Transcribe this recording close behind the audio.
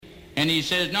And he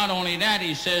says not only that,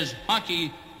 he says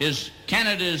hockey is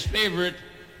Canada's favorite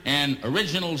and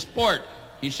original sport.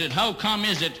 He said, how come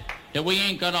is it that we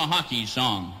ain't got a hockey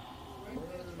song?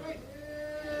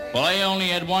 Well, I only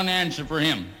had one answer for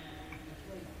him.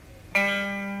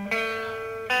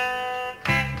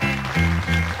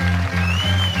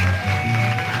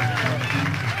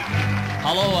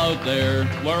 Hello out there,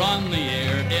 we're on the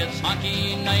air, it's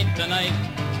hockey night tonight.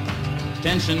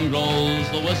 Tension grows,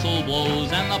 the whistle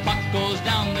blows, and the puck goes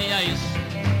down the ice.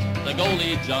 The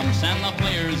goalie jumps and the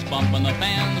players bump and the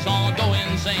fans all go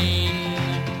insane.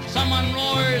 Someone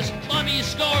roars, Bobby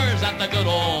scores at the good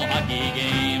old hockey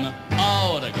game.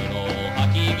 Oh, the good old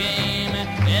hockey game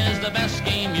is the best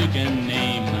game you can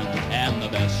name. And the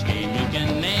best game you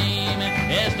can name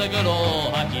is the good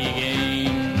old hockey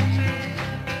game.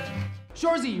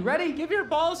 Shoresy, you ready? Give your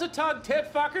balls a tug,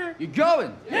 tit fucker. You're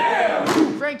going. Yeah!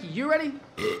 Frankie, you ready?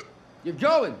 You're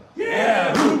going.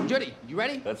 Yeah! Judy, you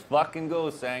ready? Let's fucking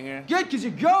go, Sanger. Good, because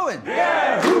you're going.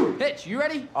 Yeah! Hitch, you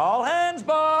ready? All hands,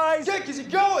 boys! Good, because you're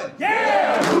going.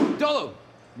 Yeah! Dolo,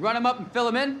 run him up and fill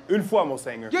him in. Une fois, mon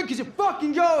Sanger. Good, because you're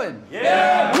fucking going.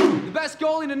 Yeah! The best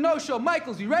goalie in the no-show,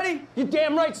 Michaels, you ready? You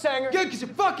damn right, Sanger. Good, because you're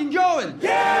fucking going.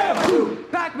 Yeah!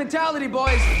 Pack mentality,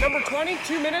 boys. Number 20,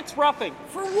 2 minutes roughing.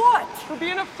 For what? For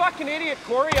being a fucking idiot,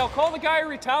 Corey. I'll call the guy who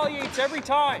retaliates every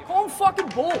time. Call them fucking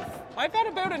both. I've had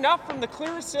about enough from the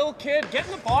Clearasil kid. Get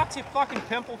in the box, you fucking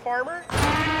pimple farmer.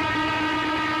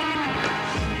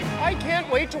 I can't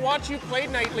wait to watch you play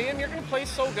tonight, Liam. You're gonna play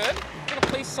so good. You're gonna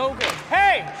play so good.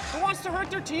 Hey, who wants to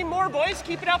hurt their team more, boys?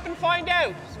 Keep it up and find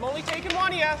out. I'm only taking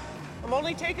one of you. I'm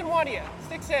only taking one of you.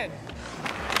 Sticks in.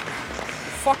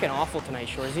 Fucking awful tonight,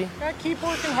 Shoresy. Yeah, keep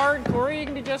working hard, Corey. You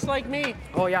can be just like me.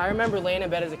 Oh yeah, I remember laying in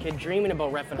bed as a kid dreaming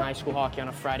about reffing high school hockey on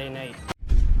a Friday night.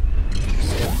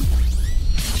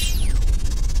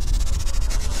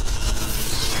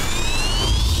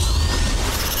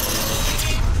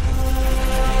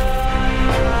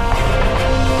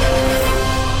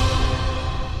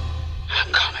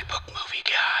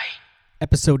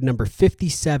 Episode number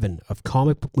 57 of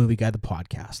Comic Book Movie Guy, the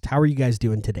podcast. How are you guys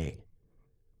doing today?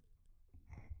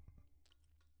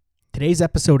 Today's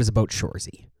episode is about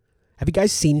Shoresy. Have you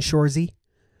guys seen Shoresy?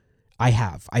 I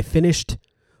have. I finished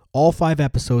all 5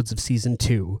 episodes of season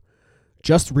 2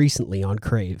 just recently on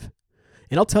Crave.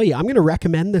 And I'll tell you, I'm going to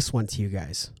recommend this one to you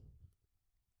guys.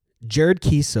 Jared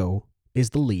Keeso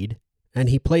is the lead, and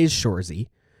he plays Shoresy.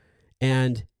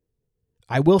 And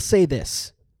I will say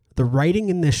this. The writing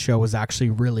in this show is actually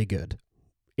really good.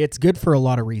 It's good for a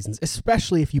lot of reasons,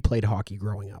 especially if you played hockey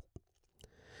growing up.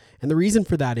 And the reason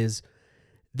for that is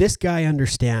this guy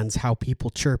understands how people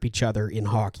chirp each other in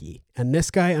hockey. And this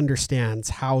guy understands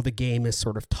how the game is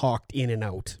sort of talked in and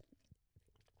out.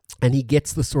 And he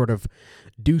gets the sort of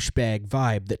douchebag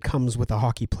vibe that comes with a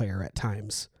hockey player at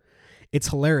times. It's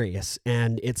hilarious,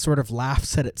 and it sort of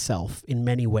laughs at itself in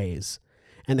many ways.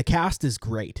 And the cast is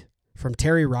great. From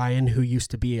Terry Ryan, who used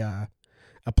to be a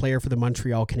player for the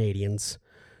Montreal Canadiens,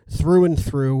 through and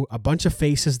through, a bunch of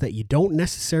faces that you don't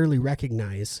necessarily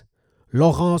recognize.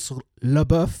 Laurence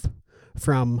Leboeuf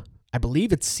from, I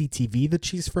believe it's CTV that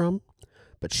she's from,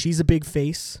 but she's a big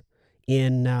face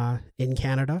in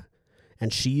Canada,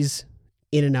 and she's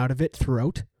in and out of it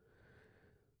throughout.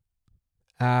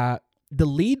 The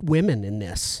lead women in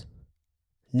this,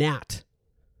 Nat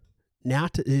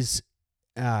is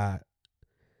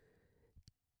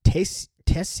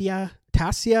Tasia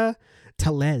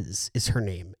Tellez is her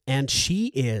name, and she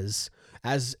is,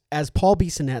 as Paul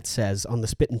Bissonnette says on the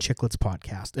Spit and Chicklets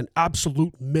podcast, an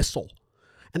absolute missile.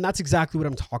 And that's exactly what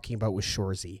I'm talking about with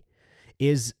Shoresy.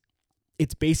 It's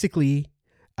basically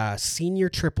a senior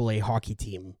AAA hockey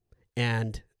team,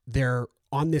 and they're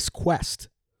on this quest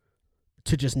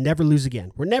to just never lose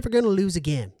again. We're never going to lose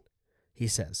again, he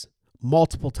says,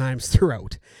 multiple times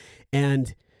throughout.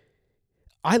 And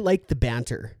I like the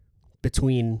banter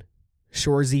between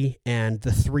Shoresy and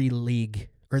the 3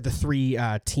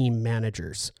 team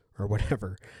managers or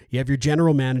whatever. You have your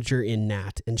general manager in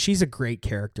Nat, and she's a great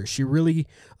character. She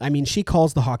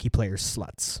calls the hockey players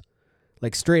sluts.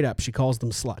 Like straight up, she calls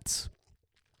them sluts.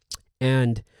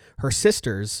 And her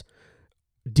sisters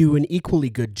do an equally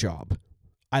good job.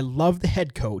 I love the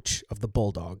head coach of the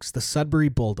Bulldogs, the Sudbury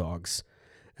Bulldogs,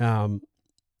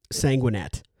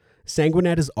 Sanguinet.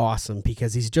 Sanguinet is awesome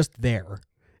because he's just there.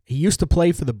 He used to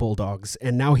play for the Bulldogs,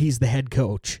 and now he's the head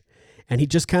coach. And he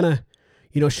just kind of,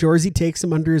 Shoresy takes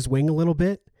him under his wing a little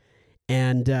bit.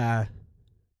 And I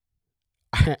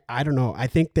don't know. I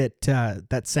think that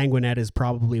Sanguinet is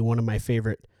probably one of my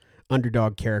favorite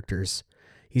underdog characters.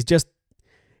 He's just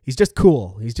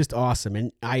cool. He's just awesome.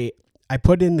 And I I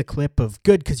put in the clip of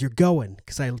good because you're going,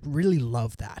 because I really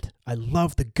love that. I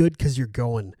love the good because you're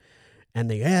going. And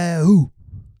they, ooh,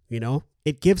 you know,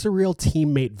 it gives a real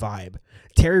teammate vibe.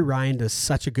 Terry Ryan does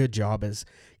such a good job as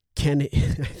Ken, I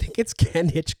think it's Ken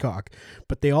Hitchcock,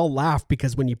 but they all laugh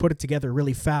because when you put it together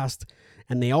really fast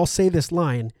and they all say this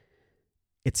line,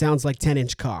 it sounds like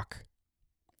 10-inch cock.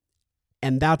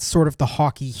 And that's sort of the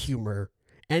hockey humor.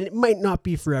 And it might not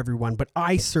be for everyone, but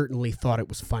I certainly thought it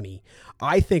was funny.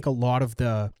 I think a lot of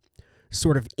the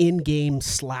sort of in-game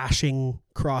slashing,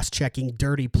 cross-checking,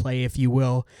 dirty play, if you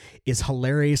will, is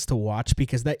hilarious to watch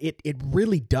because that it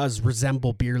really does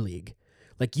resemble beer league.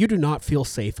 Like, you do not feel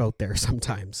safe out there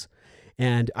sometimes.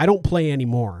 And I don't play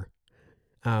anymore.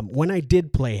 When I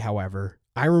did play, however,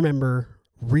 I remember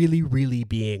really, really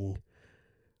being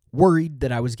worried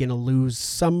that I was going to lose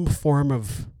some form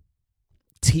of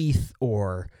teeth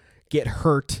or get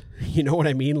hurt. You know what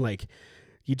I mean? Like,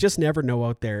 you just never know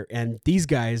out there. And these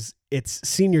guys, it's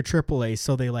senior AAA,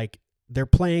 so they're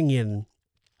playing in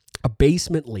a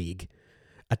basement league,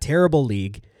 a terrible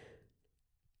league,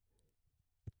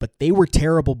 but they were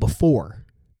terrible before.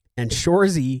 And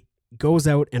Shoresy goes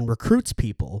out and recruits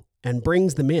people and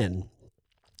brings them in.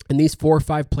 And these 4 or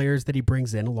 5 players that he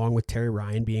brings in, along with Terry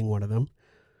Ryan being one of them,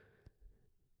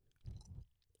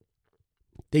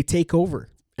 they take over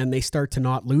and they start to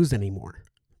not lose anymore.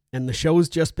 And the show's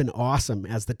just been awesome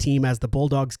as the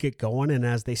Bulldogs get going and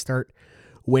as they start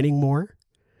winning more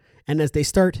and as they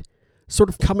start sort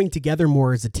of coming together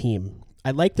more as a team.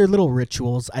 I like their little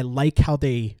rituals. I like how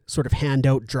they sort of hand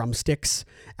out drumsticks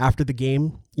after the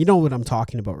game. You know what I'm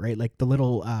talking about, right? Like the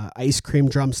little ice cream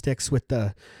drumsticks with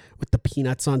the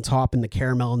peanuts on top and the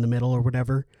caramel in the middle or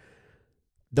whatever.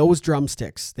 Those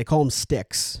drumsticks, they call them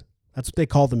sticks. That's what they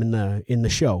call them in the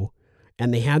show.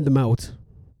 And they hand them out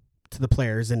to the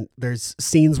players. And there's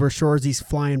scenes where Shoresy's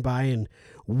flying by and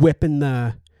whipping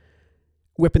the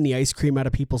ice cream out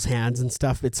of people's hands and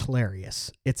stuff. It's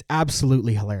hilarious. It's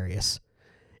absolutely hilarious.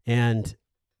 And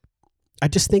I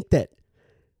just think that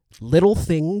little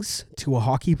things to a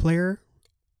hockey player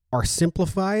are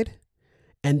simplified.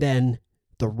 And then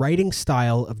the writing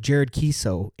style of Jared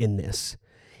Keeso in this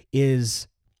is,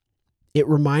 it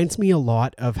reminds me a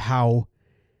lot of how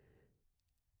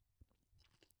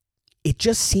it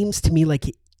just seems to me like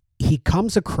he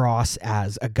comes across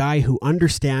as a guy who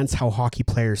understands how hockey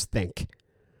players think.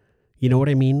 You know what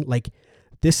I mean? Like,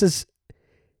 this is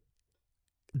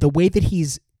the way that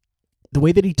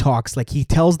he talks. Like, he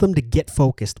tells them to get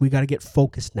focused. We got to get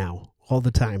focused now all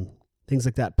the time. Things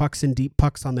like that. Pucks in deep,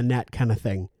 pucks on the net kind of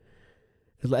thing.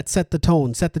 Let's set the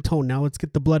tone. Now let's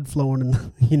get the blood flowing.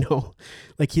 And, you know,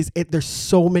 like there's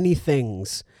so many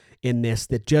things in this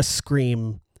that just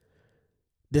scream,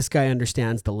 this guy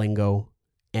understands the lingo.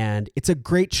 And it's a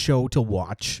great show to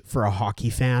watch for a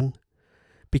hockey fan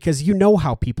because you know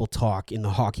how people talk in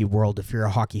the hockey world if you're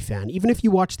a hockey fan, even if you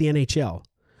watch the NHL.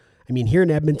 I mean, here in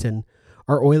Edmonton,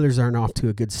 our Oilers aren't off to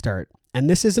a good start. And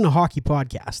this isn't a hockey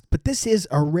podcast, but this is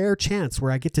a rare chance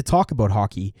where I get to talk about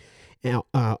hockey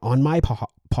on my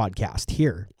podcast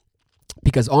here.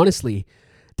 Because honestly,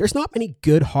 there's not many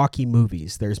good hockey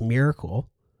movies. There's Miracle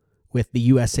with the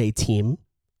USA team.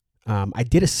 I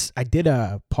did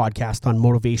a podcast on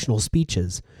motivational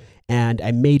speeches, and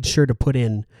I made sure to put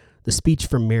in the speech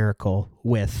from Miracle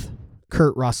with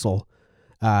Kurt Russell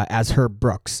as Herb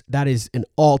Brooks. That is an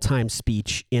all-time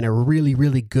speech in a really,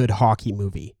 really good hockey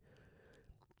movie.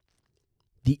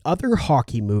 The other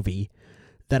hockey movie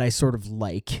that I sort of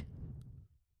like,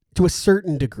 to a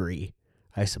certain degree,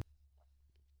 I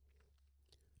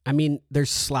mean,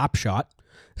 there's Slapshot.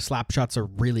 Slapshot's a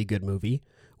really good movie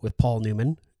with Paul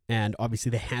Newman. And obviously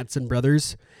the Hanson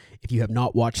brothers. If you have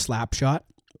not watched Slapshot,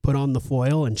 put on the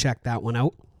foil and check that one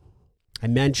out. I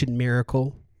mentioned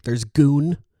Miracle. There's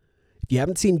Goon. If you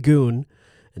haven't seen Goon,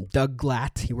 and Doug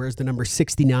Glatt, he wears the number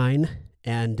 69.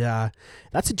 And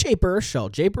that's a Jay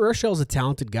Baruchel. Jay Baruchel is a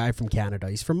talented guy from Canada.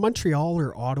 He's from Montreal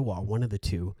or Ottawa, one of the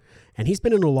two. And he's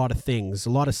been in a lot of things, a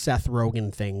lot of Seth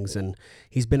Rogen things, and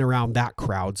he's been around that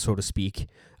crowd, so to speak.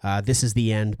 This Is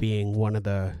the End being one of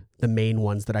the main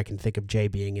ones that I can think of Jay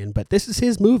being in. But this is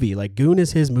his movie. Like, Goon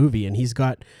is his movie, and he's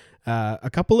got a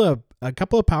couple of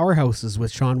powerhouses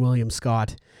with Sean William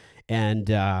Scott and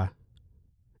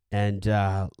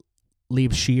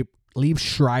Liev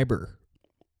Schreiber.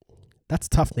 That's a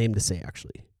tough name to say,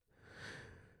 actually.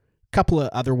 A couple of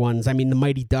other ones. I mean, the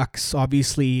Mighty Ducks,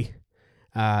 obviously,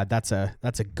 that's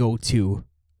a go-to.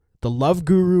 The Love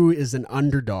Guru is an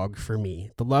underdog for me.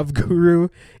 The Love Guru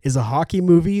is a hockey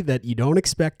movie that you don't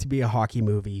expect to be a hockey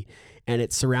movie, and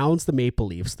it surrounds the Maple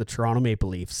Leafs, the Toronto Maple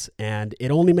Leafs, and it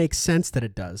only makes sense that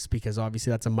it does because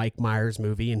obviously that's a Mike Myers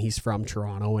movie and he's from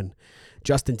Toronto. And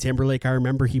Justin Timberlake, I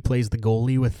remember he plays the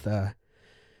goalie with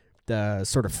the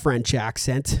sort of French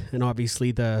accent, and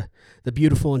obviously the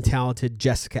beautiful and talented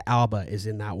Jessica Alba is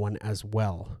in that one as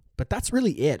well. But that's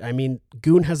really it. I mean,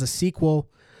 Goon has a sequel.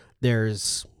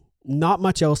 There's not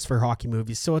much else for hockey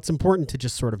movies, so it's important to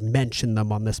just sort of mention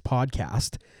them on this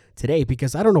podcast today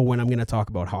because I don't know when I'm going to talk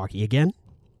about hockey again.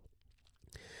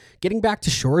 Getting back to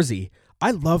Shoresy,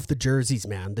 I love the jerseys,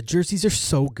 man. The jerseys are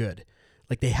so good.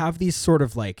 Like, they have these sort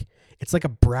of like, it's like a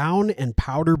brown and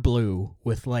powder blue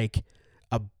with like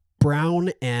a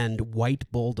brown and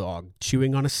white bulldog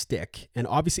chewing on a stick. And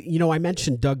obviously, you know, I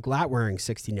mentioned Doug Glatt wearing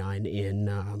 69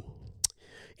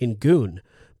 in Goon,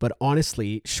 but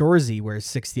honestly, Shoresy wears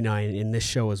 69 in this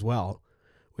show as well,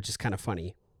 which is kind of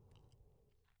funny.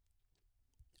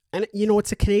 And, you know,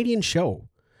 it's a Canadian show,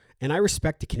 and I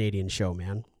respect a Canadian show,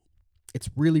 man. It's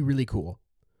really, really cool.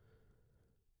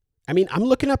 I mean, I'm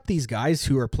looking up these guys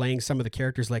who are playing some of the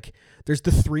characters. Like, there's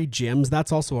the 3 Jims.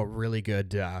 That's also a really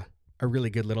good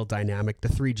little dynamic. The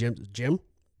 3 Jims,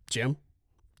 Jim,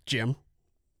 and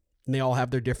they all have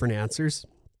their different answers.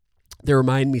 They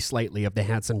remind me slightly of the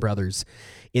Hanson brothers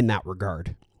in that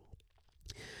regard.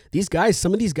 These guys,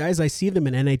 some of these guys, I see them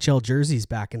in NHL jerseys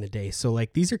back in the day. So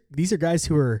like these are guys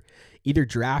who are either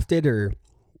drafted or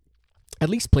at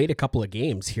least played a couple of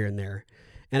games here and there.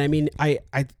 And I mean, I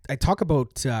talk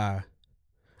about,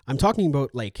 I'm talking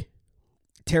about like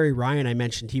Terry Ryan. I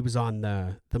mentioned he was on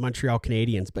the Montreal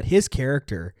Canadiens, but his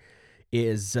character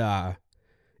is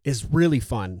really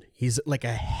fun. He's like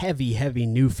a heavy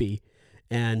newfie,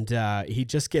 and he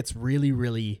just gets really,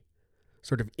 really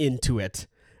sort of into it.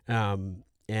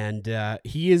 And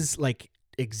he is like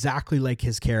exactly like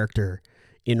his character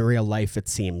in real life, it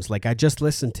seems. Like, I just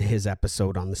listened to his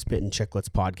episode on the Spit and Chicklets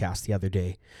podcast the other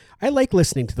day. I like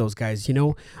listening to those guys. You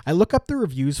know, I look up the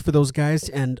reviews for those guys,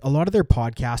 and a lot of their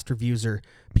podcast reviews are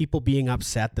people being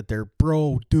upset that they're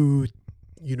dude,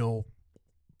 you know,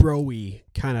 bro-y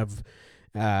kind of.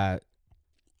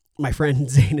 My friend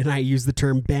Zane and I use the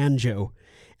term banjo.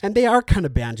 And they are kind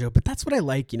of banjo, but that's what I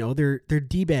like, you know. They're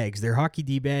D-bags, they're hockey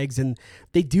D-bags, and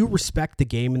they do respect the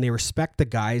game, and they respect the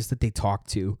guys that they talk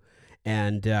to.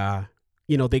 And,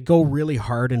 you know, they go really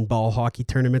hard in ball hockey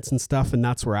tournaments and stuff, and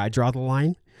that's where I draw the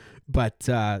line. But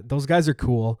those guys are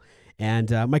cool.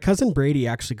 And my cousin Brady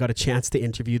actually got a chance to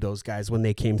interview those guys when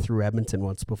they came through Edmonton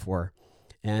once before.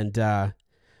 And I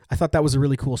thought that was a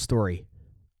really cool story.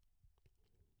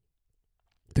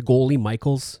 The goalie,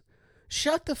 Michaels.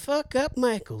 Shut the fuck up,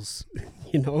 Michaels.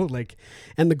 You know, like,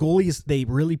 and the goalies, they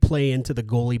really play into the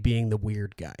goalie being the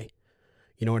weird guy.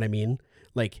 You know what I mean?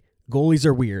 Like, goalies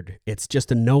are weird. It's just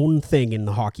a known thing in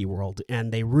the hockey world,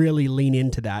 and they really lean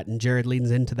into that, and Jared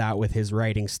leans into that with his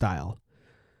writing style.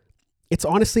 It's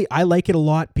honestly, I like it a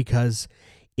lot because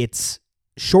it's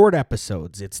short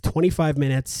episodes. It's 25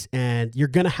 minutes, and you're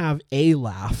going to have a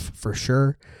laugh for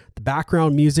sure. The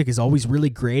background music is always really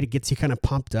great. It gets you kind of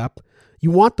pumped up. You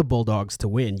want the Bulldogs to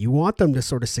win. You want them to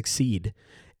sort of succeed.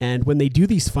 And when they do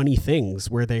these funny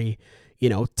things where they, you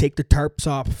know, take the tarps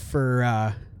off for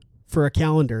a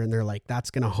calendar, and they're like, that's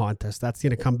going to haunt us. That's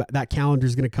going to come back. That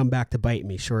calendar's going to come back to bite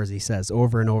me, Shoresy says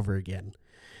over and over again.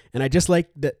 And I just like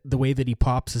the way that he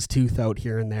pops his tooth out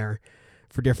here and there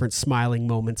for different smiling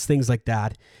moments, things like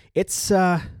that. It's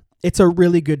a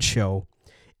really good show.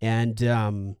 And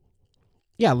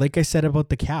yeah, like I said about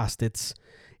the cast,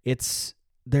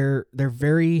 they're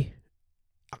very,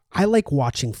 I like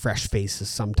watching fresh faces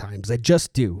sometimes. I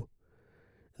just do.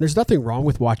 There's nothing wrong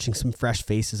with watching some fresh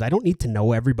faces. I don't need to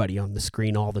know everybody on the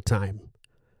screen all the time.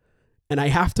 And I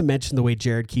have to mention the way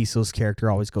Jared Keeso's character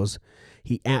always goes.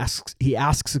 He asks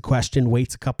a question,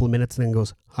 waits a couple of minutes, and then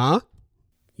goes, huh?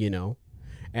 You know?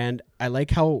 And I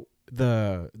like how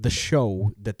the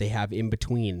show that they have in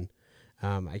between,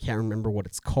 I can't remember what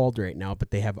it's called right now, but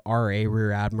they have R.A.,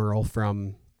 Rear Admiral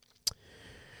from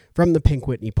the Pink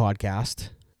Whitney podcast,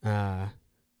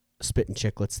 Spit and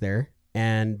Chicklets there.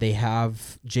 And they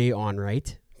have Jay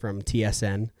Onright from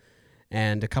TSN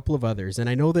and a couple of others. And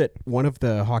I know that one of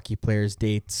the hockey players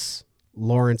dates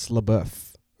Laurence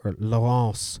Leboeuf, or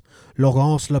Laurence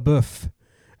Leboeuf.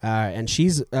 And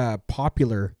she's a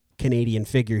popular Canadian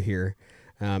figure here,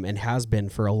 and has been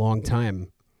for a long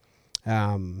time.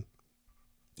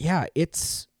 Yeah,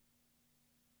 it's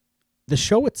the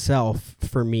show itself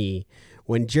for me.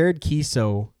 When Jared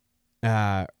Keeso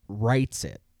writes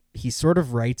it, he sort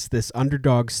of writes this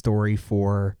underdog story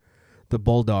for the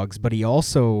Bulldogs, but he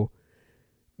also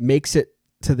makes it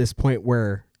to this point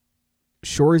where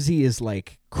Shoresy is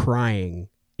like crying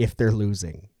if they're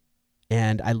losing.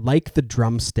 And I like the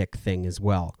drumstick thing as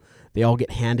well. They all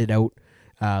get handed out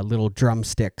little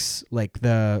drumsticks, like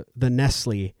the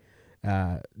Nestle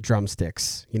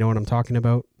drumsticks. You know what I'm talking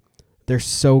about? They're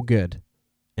so good.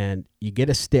 And you get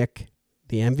a stick.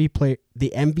 The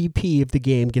MVP of the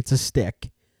game gets a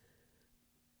stick.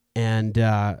 And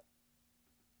I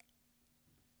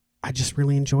just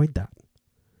really enjoyed that.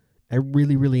 I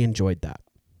really, really enjoyed that.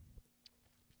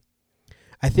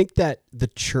 I think that the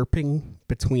chirping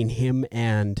between him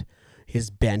and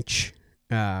his bench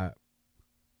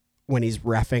when he's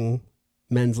reffing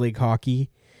men's league hockey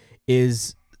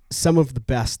is some of the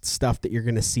best stuff that you're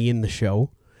going to see in the show.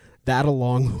 That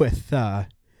along with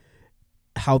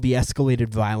how the escalated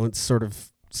violence sort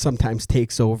of sometimes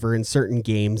takes over in certain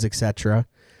games, etc.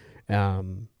 I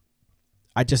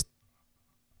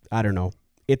don't know.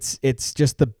 It's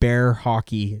just the bear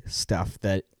hockey stuff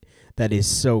that is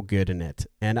so good in it.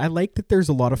 And I like that there's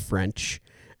a lot of French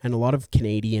and a lot of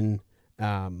Canadian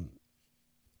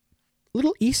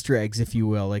little Easter eggs, if you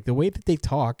will, like the way that they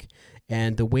talk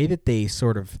and the way that they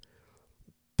sort of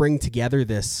bring together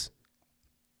this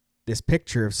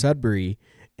picture of Sudbury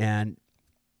and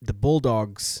the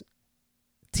Bulldogs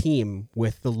team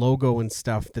with the logo and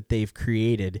stuff that they've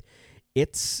created.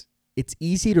 It's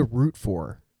easy to root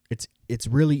for. It's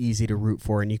really easy to root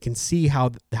for, and you can see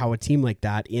how a team like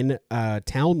that in a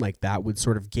town like that would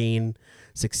sort of gain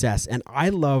success. And I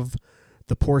love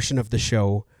the portion of the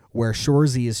show where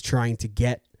Shoresy is trying to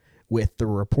get with the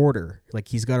reporter. Like,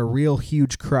 he's got a real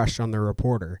huge crush on the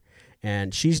reporter,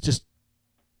 and she's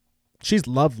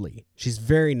lovely. She's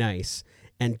very nice,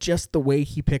 and just the way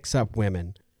he picks up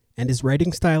women. And his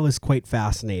writing style is quite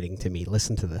fascinating to me.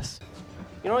 Listen to this.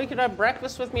 You know, you could have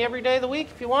breakfast with me every day of the week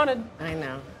if you wanted. I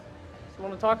know. You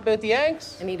want to talk about the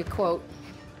Yanks? I need a quote.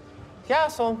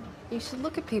 Castle. You should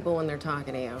look at people when they're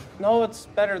talking to you. No, it's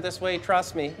better this way,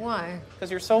 trust me. Why?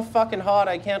 Because you're so fucking hot,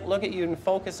 I can't look at you and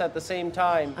focus at the same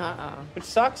time. Uh-oh. Which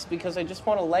sucks, because I just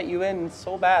want to let you in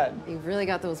so bad. You've really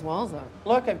got those walls up.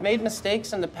 Look, I've made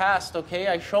mistakes in the past, okay?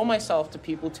 I show myself to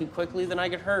people too quickly, then I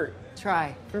get hurt.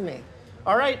 Try, for me.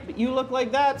 All right, but you look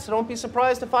like that, so don't be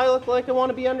surprised if I look like I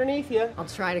want to be underneath you. I'll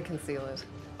try to conceal it.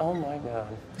 Oh my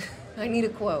God. I need a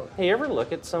quote. Hey, you ever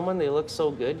look at someone, they look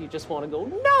so good, you just want to go,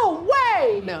 no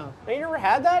way! No. Have you ever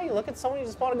had that? You look at someone, you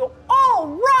just want to go, all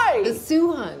right! The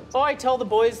Sioux Hunt. Oh, I tell the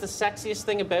boys the sexiest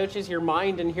thing about you is your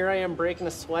mind, and here I am breaking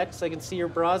a sweat so I can see your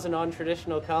bras in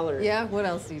non-traditional colors. Yeah, what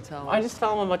else do you tell them? I just tell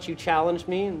them how much you challenge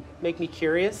me and make me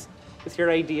curious with your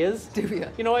ideas. Do ya?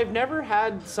 You know, I've never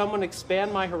had someone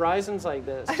expand my horizons like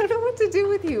this. I don't know what to do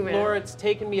with you, man. Laura, it's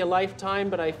taken me a lifetime,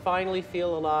 but I finally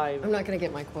feel alive. I'm not gonna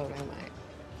get my quote, am I?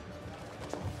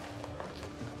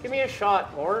 Give me a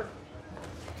shot, Laura.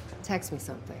 Text me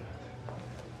something.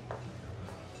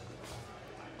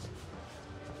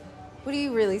 What do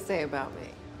you really say about me?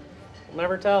 I'll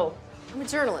never tell. I'm a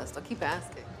journalist. I'll keep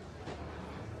asking.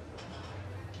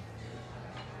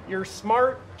 You're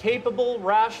smart, capable,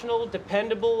 rational,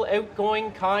 dependable,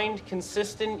 outgoing, kind,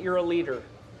 consistent. You're a leader.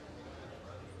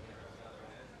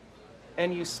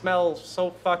 And you smell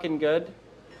so fucking good.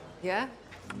 Yeah?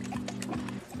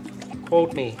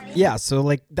 Quote me. Yeah, so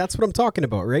like that's what I'm talking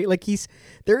about, right? Like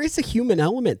there is a human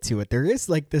element to it. There is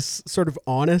like this sort of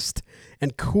honest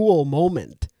and cool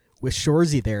moment with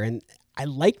Shoresy there, and I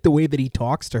like the way that he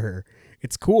talks to her.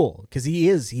 It's cool because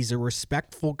he's a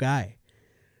respectful guy.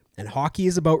 And hockey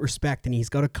is about respect, and he's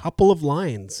got a couple of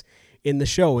lines in the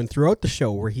show and throughout the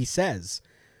show where he says,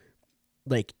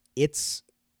 like, it's,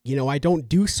 you know, I don't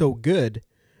do so good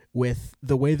with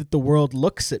the way that the world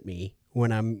looks at me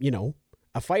when I'm, you know,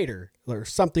 a fighter or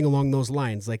something along those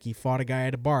lines. Like he fought a guy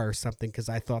at a bar or something because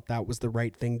I thought that was the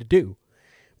right thing to do.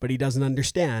 But he doesn't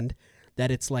understand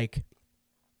that it's like,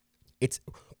 it's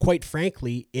quite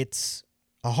frankly, it's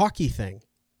a hockey thing.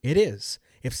 It is.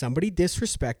 If somebody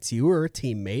disrespects you or a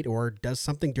teammate or does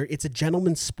something dirty, it's a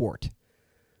gentleman's sport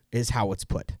is how it's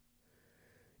put.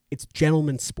 It's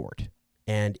gentleman's sport.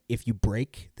 And if you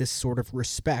break this sort of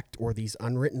respect or these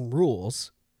unwritten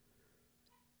rules,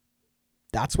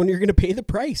 that's when you're going to pay the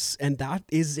price. And that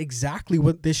is exactly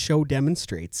what this show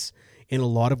demonstrates in a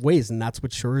lot of ways. And that's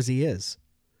what Shoresy is.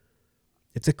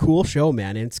 It's a cool show,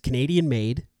 man. And it's Canadian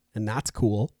made, and that's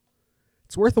cool.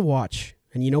 It's worth a watch.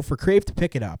 And, you know, for Crave to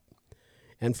pick it up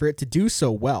and for it to do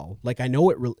so well, like I know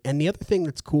it. And the other thing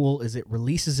that's cool is it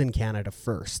releases in Canada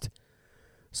first.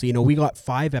 So, you know, we got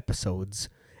 5 episodes,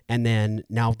 and then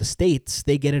now the States,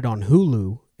 they get it on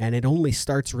Hulu, and it only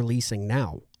starts releasing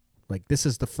now. Like this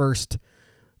is the first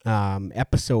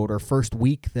episode or first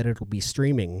week that it'll be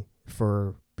streaming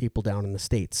for people down in the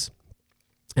States.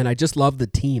 And I just love the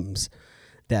teams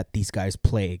that these guys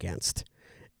play against.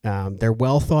 They're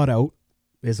well thought out,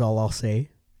 is all I'll say.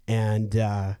 And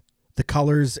the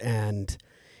colors, and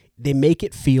they make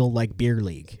it feel like beer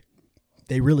league.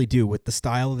 They really do, with the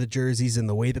style of the jerseys and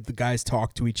the way that the guys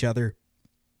talk to each other,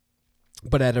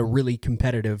 but at a really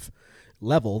competitive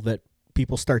level that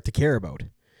people start to care about.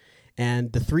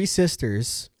 And the three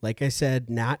sisters, like I said,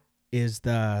 Nat is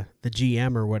the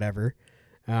GM or whatever.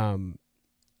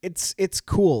 It's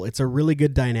cool. It's a really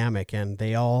good dynamic, and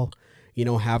they all,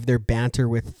 have their banter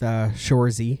with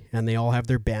Shoresy, and they all have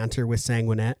their banter with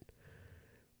Sanguinette.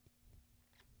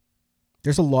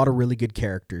 There's a lot of really good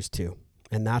characters too,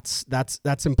 and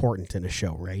that's important in a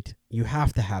show, right? You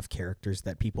have to have characters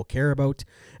that people care about,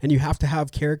 and you have to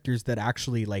have characters that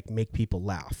actually make people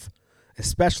laugh,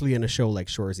 especially in a show like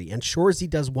Shoresy. And Shoresy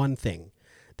does one thing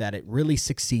that it really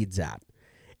succeeds at,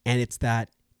 and it's that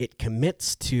it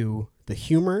commits to the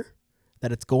humor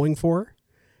that it's going for,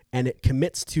 and it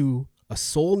commits to a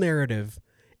soul narrative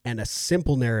and a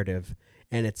simple narrative,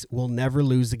 and it's "we'll never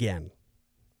lose again."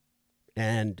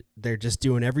 And they're just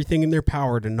doing everything in their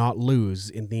power to not lose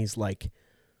in these,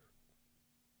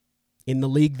 in the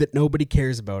league that nobody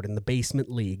cares about, in the basement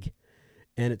league.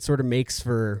 And it sort of makes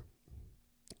for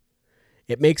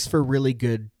really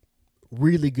good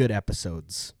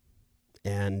episodes.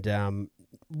 And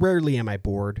rarely am I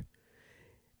bored.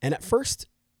 And at first,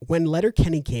 when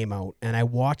Letterkenny came out and I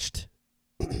watched,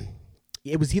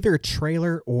 it was either a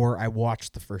trailer or I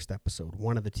watched the first episode,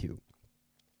 one of the two.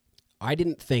 I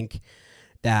didn't think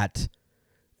that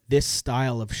this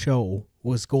style of show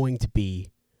was going to be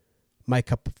my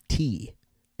cup of tea,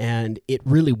 and it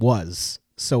really was.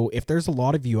 So if there's a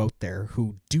lot of you out there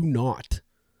who do not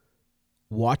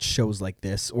watch shows like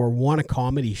this, or want a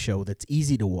comedy show that's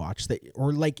easy to watch,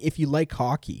 or if you like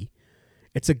hockey,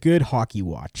 it's a good hockey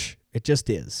watch. It just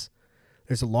is.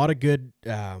 There's a lot of good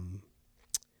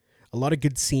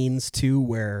scenes too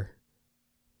where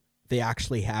they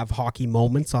actually have hockey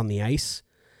moments on the ice,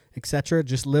 etc.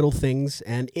 Just little things,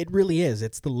 and it really is.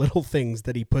 It's the little things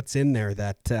that he puts in there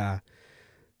that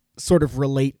sort of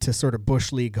relate to sort of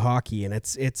bush league hockey, and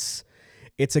it's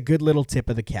a good little tip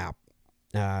of the cap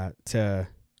to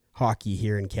hockey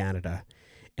here in Canada.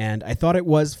 And I thought it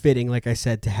was fitting, like I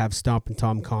said, to have Stompin'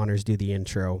 Tom Connors do the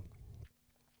intro.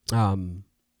 And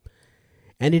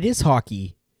it is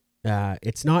hockey.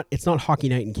 It's not hockey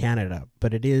night in Canada,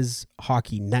 but it is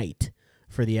hockey night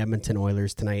for the Edmonton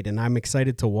Oilers tonight, and I'm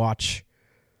excited to watch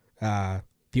the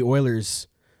Oilers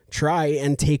try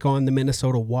and take on the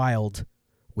Minnesota Wild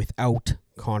without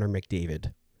Connor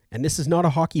McDavid. And this is not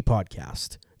a hockey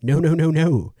podcast. No.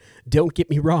 Don't get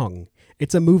me wrong.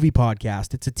 It's a movie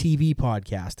podcast. It's a TV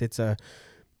podcast.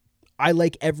 I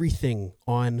like everything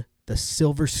on the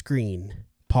silver screen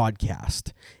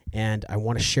podcast, and I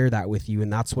want to share that with you,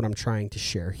 and that's what I'm trying to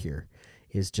share here,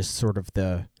 is just sort of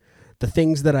the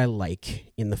things that I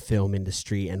like in the film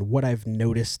industry, and what I've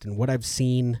noticed and what I've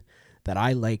seen that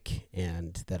I like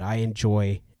and that I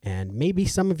enjoy, and maybe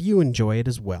some of you enjoy it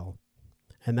as well.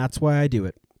 And that's why I do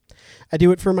it. I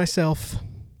do it for myself,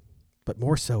 but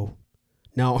more so,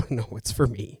 no, it's for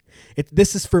me.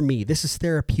 This is for me. This is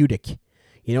therapeutic.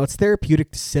 It's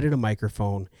therapeutic to sit at a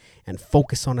microphone and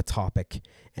focus on a topic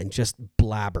and just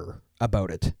blabber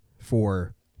about it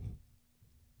for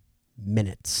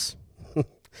minutes.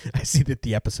 I see that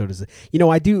the episode is,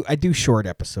 I do short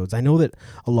episodes. I know that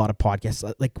a lot of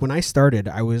podcasts, like when I started,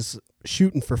 I was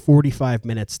shooting for 45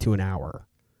 minutes to an hour.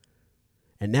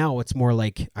 And now it's more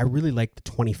like, I really like the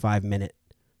 25-minute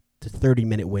to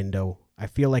 30-minute window. I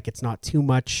feel like it's not too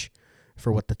much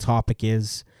for what the topic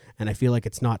is, and I feel like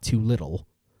it's not too little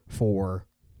for,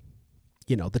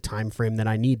 the time frame that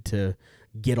I need to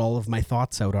get all of my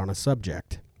thoughts out on a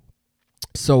subject.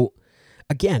 So,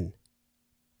 again,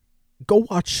 go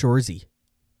watch Shoresy.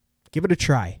 Give it a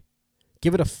try.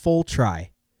 Give it a full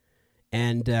try.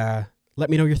 And let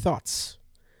me know your thoughts.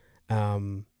 I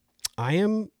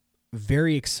am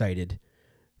very excited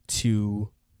to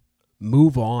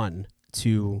move on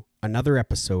to another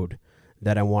episode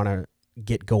that I want to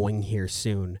get going here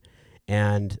soon.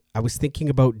 And I was thinking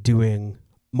about doing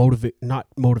not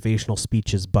motivational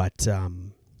speeches, but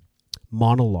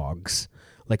monologues,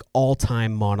 like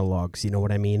all-time monologues, you know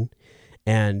what I mean?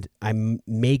 And I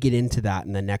may get into that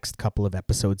in the next couple of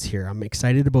episodes here. I'm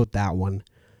excited about that one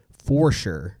for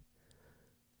sure.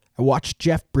 I watched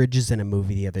Jeff Bridges in a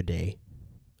movie the other day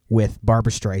with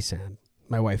Barbra Streisand.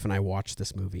 My wife and I watched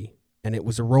this movie, and it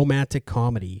was a romantic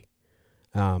comedy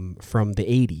from the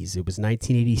 80s. It was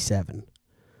 1987.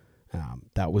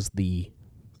 That was the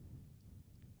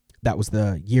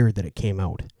year that it came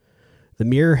out. The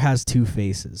Mirror Has Two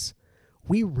Faces.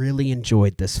 We really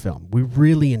enjoyed this film. We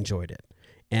really enjoyed it.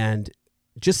 And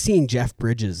just seeing Jeff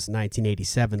Bridges,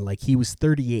 1987, like he was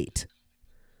 38.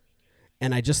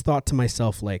 And I just thought to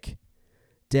myself, like,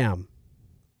 damn,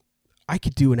 I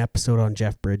could do an episode on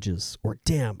Jeff Bridges, or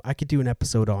damn, I could do an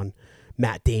episode on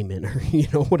Matt Damon, or you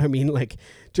know what I mean? Like,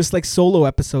 just like solo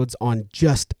episodes on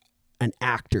just an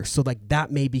actor. So like that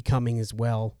may be coming as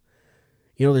well.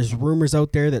 You know, there's rumors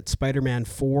out there that Spider-Man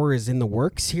 4 is in the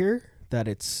works here, that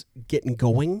it's getting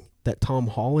going, that Tom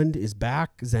Holland is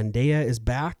back, Zendaya is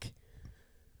back.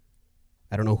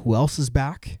 I don't know who else is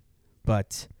back,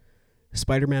 but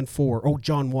Spider-Man 4,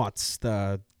 John Watts,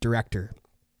 the director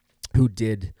who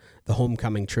did the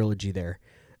Homecoming trilogy there,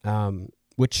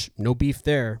 which no beef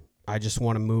there. I just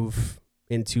want to move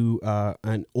into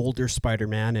an older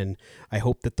Spider-Man, and I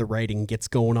hope that the writing gets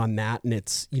going on that, and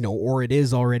it's, you know, or it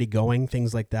is already going,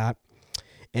 things like that.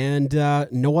 And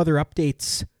no other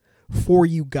updates for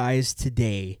you guys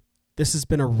today. This has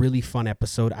been a really fun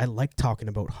episode. I like talking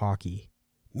about hockey.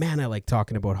 Man, I like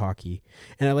talking about hockey.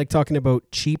 And I like talking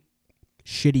about cheap,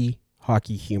 shitty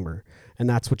hockey humor. And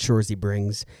that's what Shoresy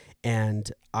brings.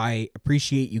 And I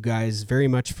appreciate you guys very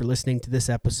much for listening to this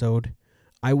episode.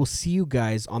 I will see you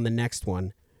guys on the next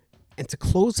one. And to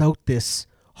close out this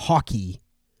hockey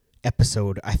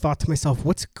episode, I thought to myself,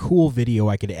 what's a cool video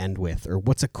I could end with? Or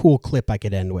what's a cool clip I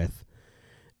could end with?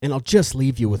 And I'll just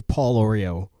leave you with Paul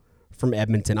Oreo from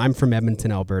Edmonton. I'm from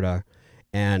Edmonton, Alberta.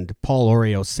 And Paul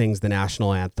Oreo sings the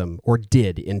national anthem, or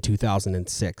did in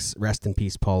 2006. Rest in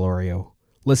peace, Paul Oreo.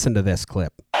 Listen to this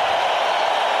clip.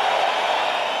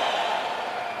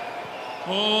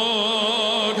 Oh.